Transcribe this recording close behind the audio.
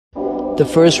The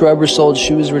first rubber-soled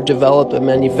shoes were developed and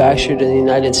manufactured in the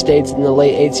United States in the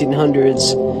late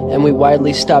 1800s, and we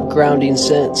widely stopped grounding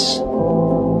since.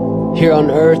 Here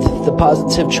on Earth, the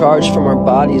positive charge from our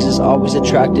bodies is always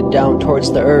attracted down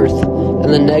towards the Earth,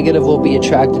 and the negative will be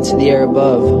attracted to the air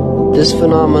above. This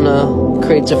phenomena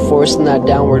creates a force in that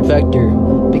downward vector,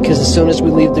 because as soon as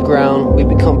we leave the ground, we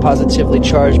become positively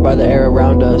charged by the air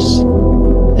around us,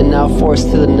 and now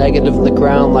forced to the negative of the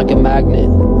ground like a magnet.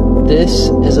 This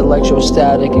is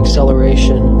electrostatic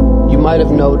acceleration. You might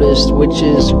have noticed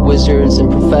witches, wizards, and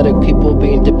prophetic people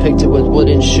being depicted with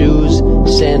wooden shoes,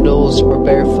 sandals, or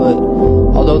barefoot,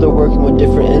 although they're working with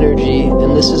different energy,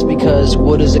 and this is because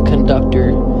wood is a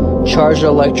conductor. Charged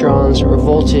electrons or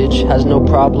voltage has no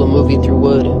problem moving through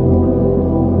wood.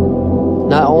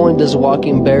 Not only does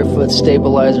walking barefoot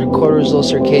stabilize our cortisol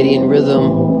circadian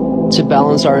rhythm to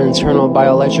balance our internal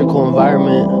bioelectrical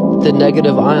environment, the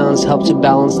negative ions help to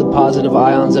balance the positive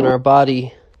ions in our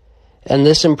body, and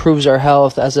this improves our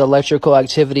health as electrical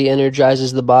activity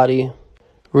energizes the body.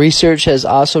 Research has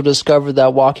also discovered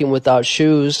that walking without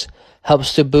shoes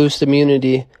helps to boost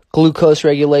immunity, glucose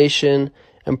regulation,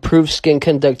 improve skin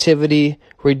conductivity,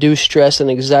 reduce stress and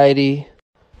anxiety,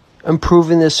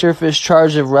 improving the surface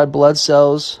charge of red blood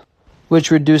cells,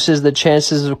 which reduces the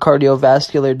chances of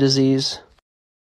cardiovascular disease.